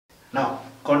Now,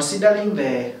 considering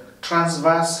the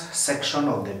transverse section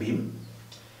of the beam,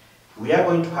 we are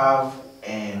going to have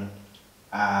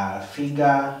a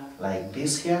figure like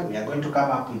this here. We are going to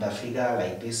come up with a figure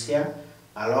like this here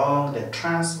along the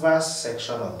transverse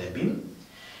section of the beam.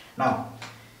 Now,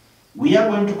 we are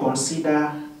going to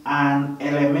consider an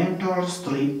elemental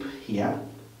strip here,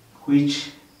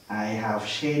 which I have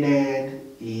shaded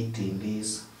it in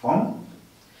this form.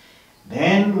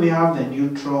 Then we have the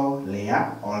neutral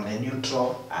layer or the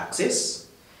neutral axis.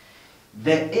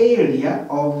 The area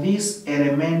of this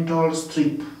elemental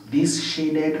strip, this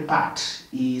shaded part,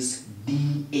 is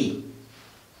dA,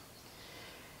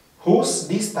 whose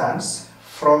distance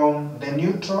from the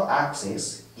neutral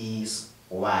axis is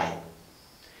y.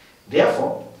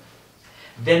 Therefore,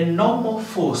 the normal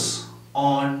force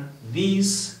on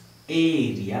this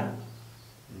area,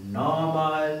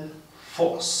 normal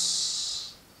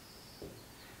force,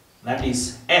 that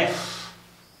is F,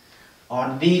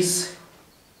 on this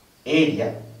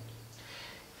area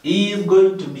is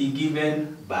going to be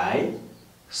given by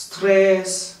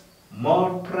stress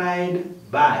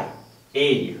multiplied by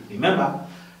area. Remember,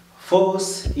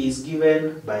 force is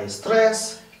given by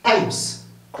stress times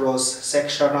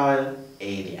cross-sectional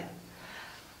area,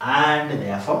 and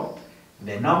therefore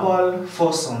the normal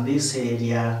force on this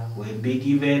area will be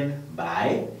given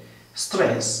by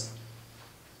stress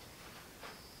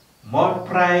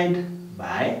multiplied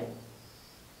by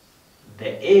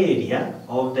the area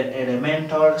of the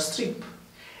elemental strip.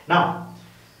 Now,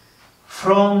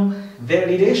 from the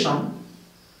relation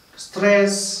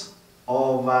stress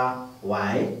over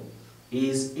y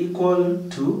is equal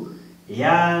to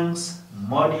Young's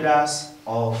modulus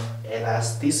of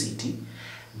elasticity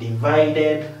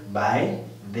divided by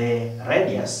the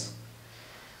radius.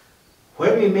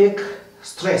 When we make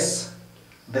stress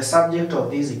the subject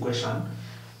of this equation,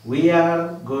 we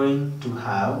are going to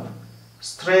have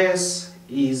stress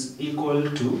is equal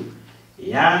to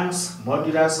Young's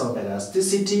modulus of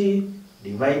elasticity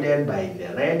divided by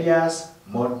the radius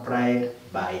multiplied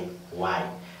by y.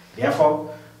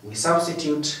 Therefore, we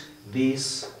substitute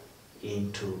this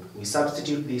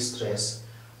stress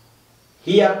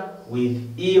here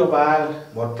with E over R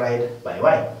multiplied by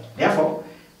y. Therefore,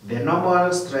 the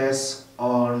normal stress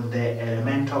on the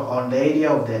area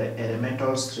of the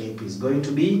elemental strip is going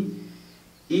to be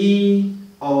E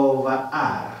over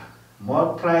R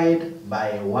multiplied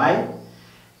by y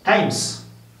times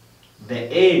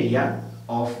the area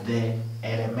of the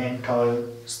elemental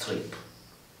strip.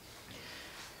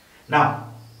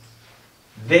 Now,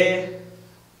 the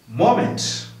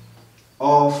moment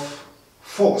of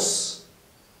force,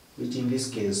 which in this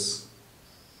case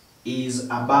is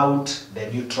about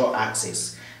the neutral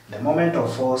axis, the moment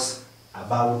of force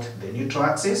about the neutral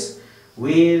axis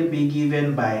will be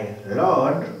given by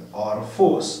load or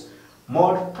force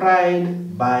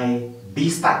multiplied by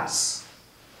distance.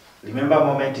 Remember,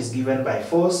 moment is given by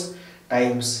force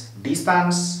times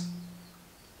distance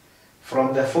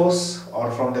from the force or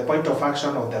from the point of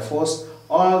action of the force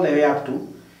all the way up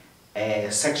to a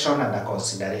section under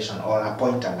consideration or a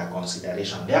point under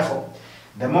consideration. Therefore,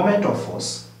 the moment of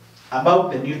force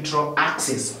about the neutral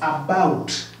axis,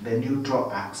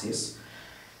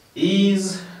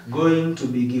 is going to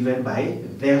be given by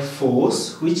the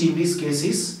force, which in this case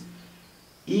is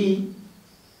E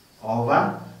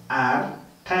over R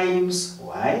times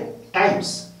y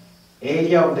times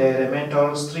area of the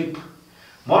elemental strip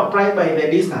multiplied by the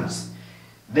distance.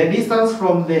 The distance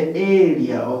from the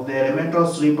area of the elemental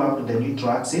strip up to the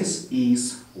neutral axis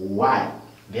is y.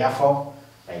 Therefore,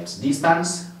 times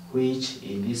distance, which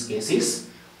in this case is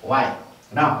y.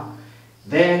 Now,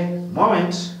 the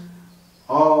moment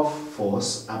of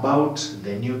force about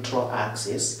the neutral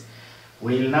axis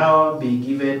will now be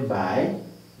given by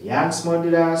Young's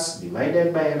modulus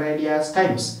divided by radius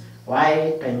times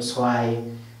y,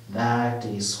 that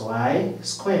is y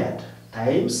squared,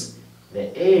 times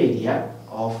the area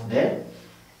of the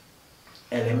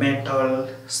elemental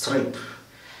strip.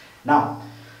 Now,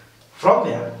 from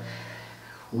there,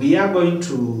 we are going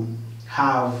to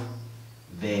have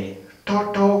the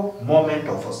total moment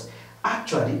of force.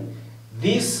 Actually,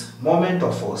 this moment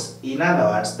of force, in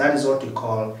other words, that is what we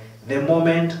call the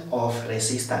moment of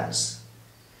resistance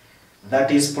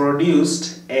that is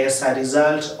produced as a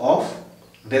result of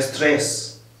the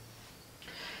stress.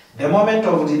 The moment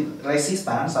of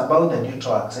resistance about the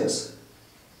neutral axis,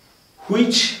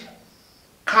 which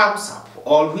comes up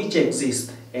or which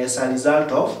exists as a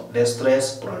result of the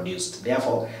stress produced.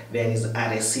 Therefore, there is a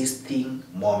resisting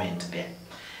moment there.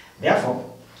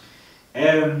 Therefore,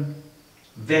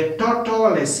 the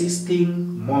total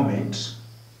resisting moment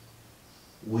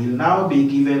will now be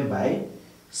given by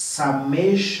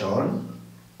summation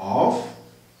of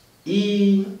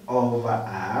E over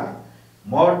R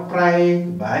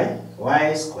multiplied by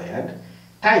y squared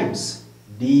times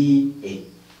dA.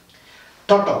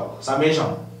 Total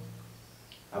summation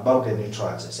about the neutral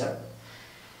axis. Yeah?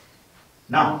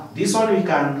 Now, this one we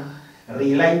can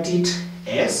rewrite it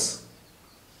as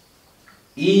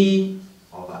E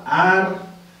over R.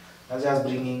 That's just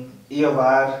bringing E over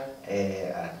R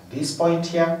at this point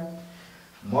here,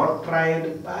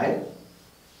 multiplied by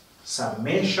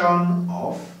summation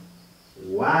of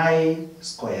y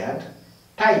squared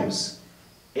times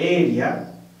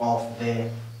area of the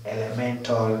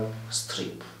elemental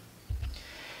strip.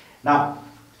 Now,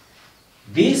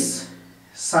 this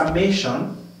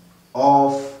summation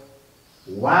of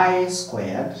y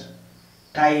squared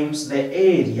times the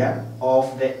area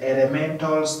of the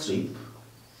elemental strip,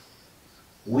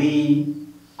 we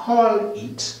call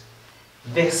it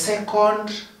the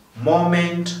second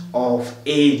moment of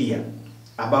area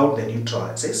about the neutral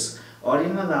axis, or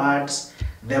in other words,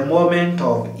 the moment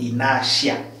of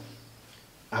inertia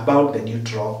about the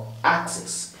neutral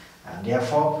axis. And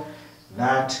therefore,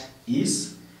 that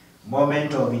is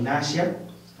moment of inertia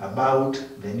about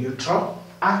the neutral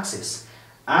axis.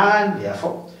 And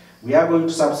therefore, we are going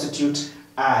to substitute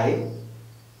I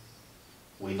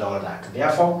with all that.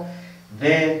 Therefore,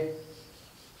 the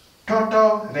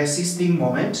total resisting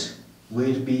moment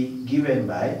will be given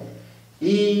by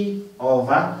E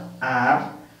over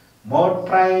R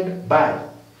multiplied by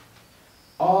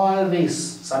all this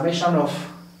summation of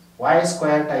y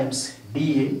squared times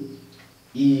dA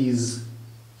is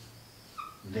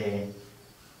the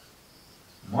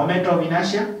moment of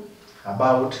inertia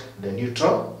about the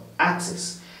neutral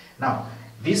axis. Now,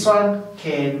 this one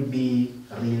can be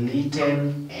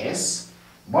rewritten as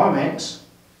moment,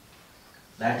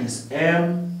 that is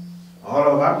m all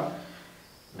over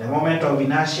the moment of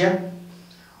inertia,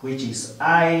 which is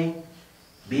I,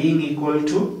 being equal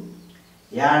to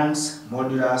Young's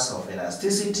modulus of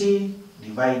elasticity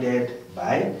divided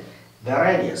by the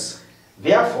radius.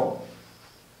 Therefore,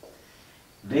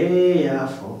 the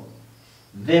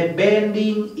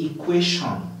bending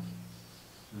equation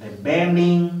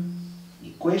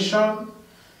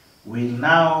will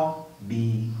now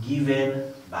be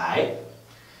given by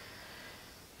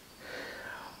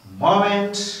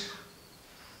moment,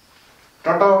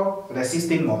 total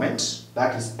resisting moment,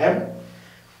 that is M,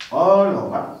 all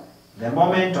over the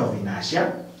moment of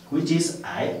inertia, which is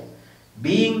I,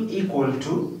 being equal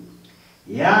to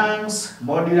Young's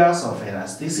modulus of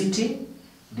elasticity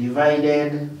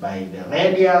divided by the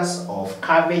radius of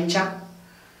curvature,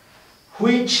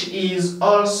 which is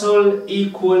also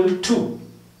equal to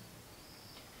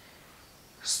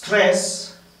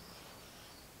stress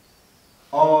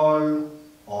all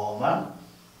over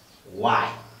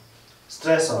y.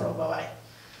 Stress all over y.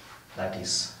 That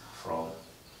is from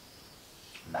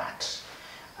that.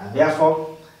 And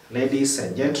therefore, ladies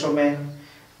and gentlemen,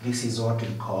 this is what we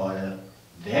call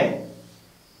the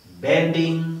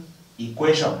bending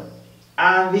equation.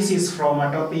 And this is from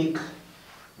a topic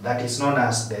that is known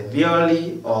as the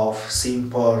theory of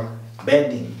simple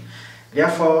bending.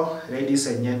 Therefore, ladies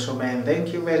and gentlemen,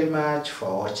 thank you very much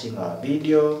for watching our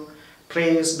video.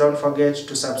 Please don't forget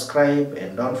to subscribe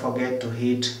and don't forget to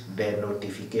hit the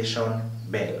notification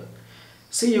bell.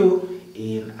 See you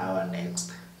in our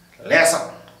next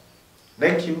lesson.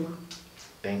 Thank you.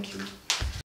 Thank you.